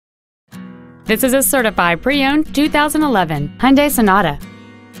This is a certified pre-owned 2011 Hyundai Sonata.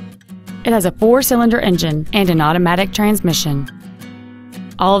 It has a 4-cylinder engine and an automatic transmission.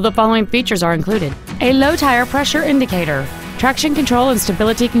 All of the following features are included: a low tire pressure indicator, traction control and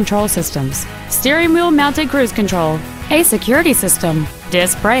stability control systems, steering wheel mounted cruise control, a security system,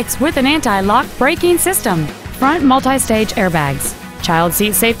 disc brakes with an anti-lock braking system, front multi-stage airbags, child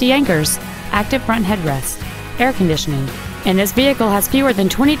seat safety anchors, active front headrest, air conditioning, and this vehicle has fewer than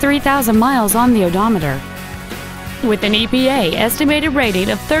 23,000 miles on the odometer. With an EPA estimated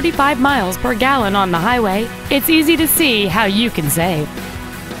rating of 35 miles per gallon on the highway, it's easy to see how you can save.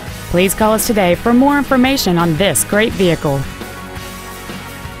 Please call us today for more information on this great vehicle.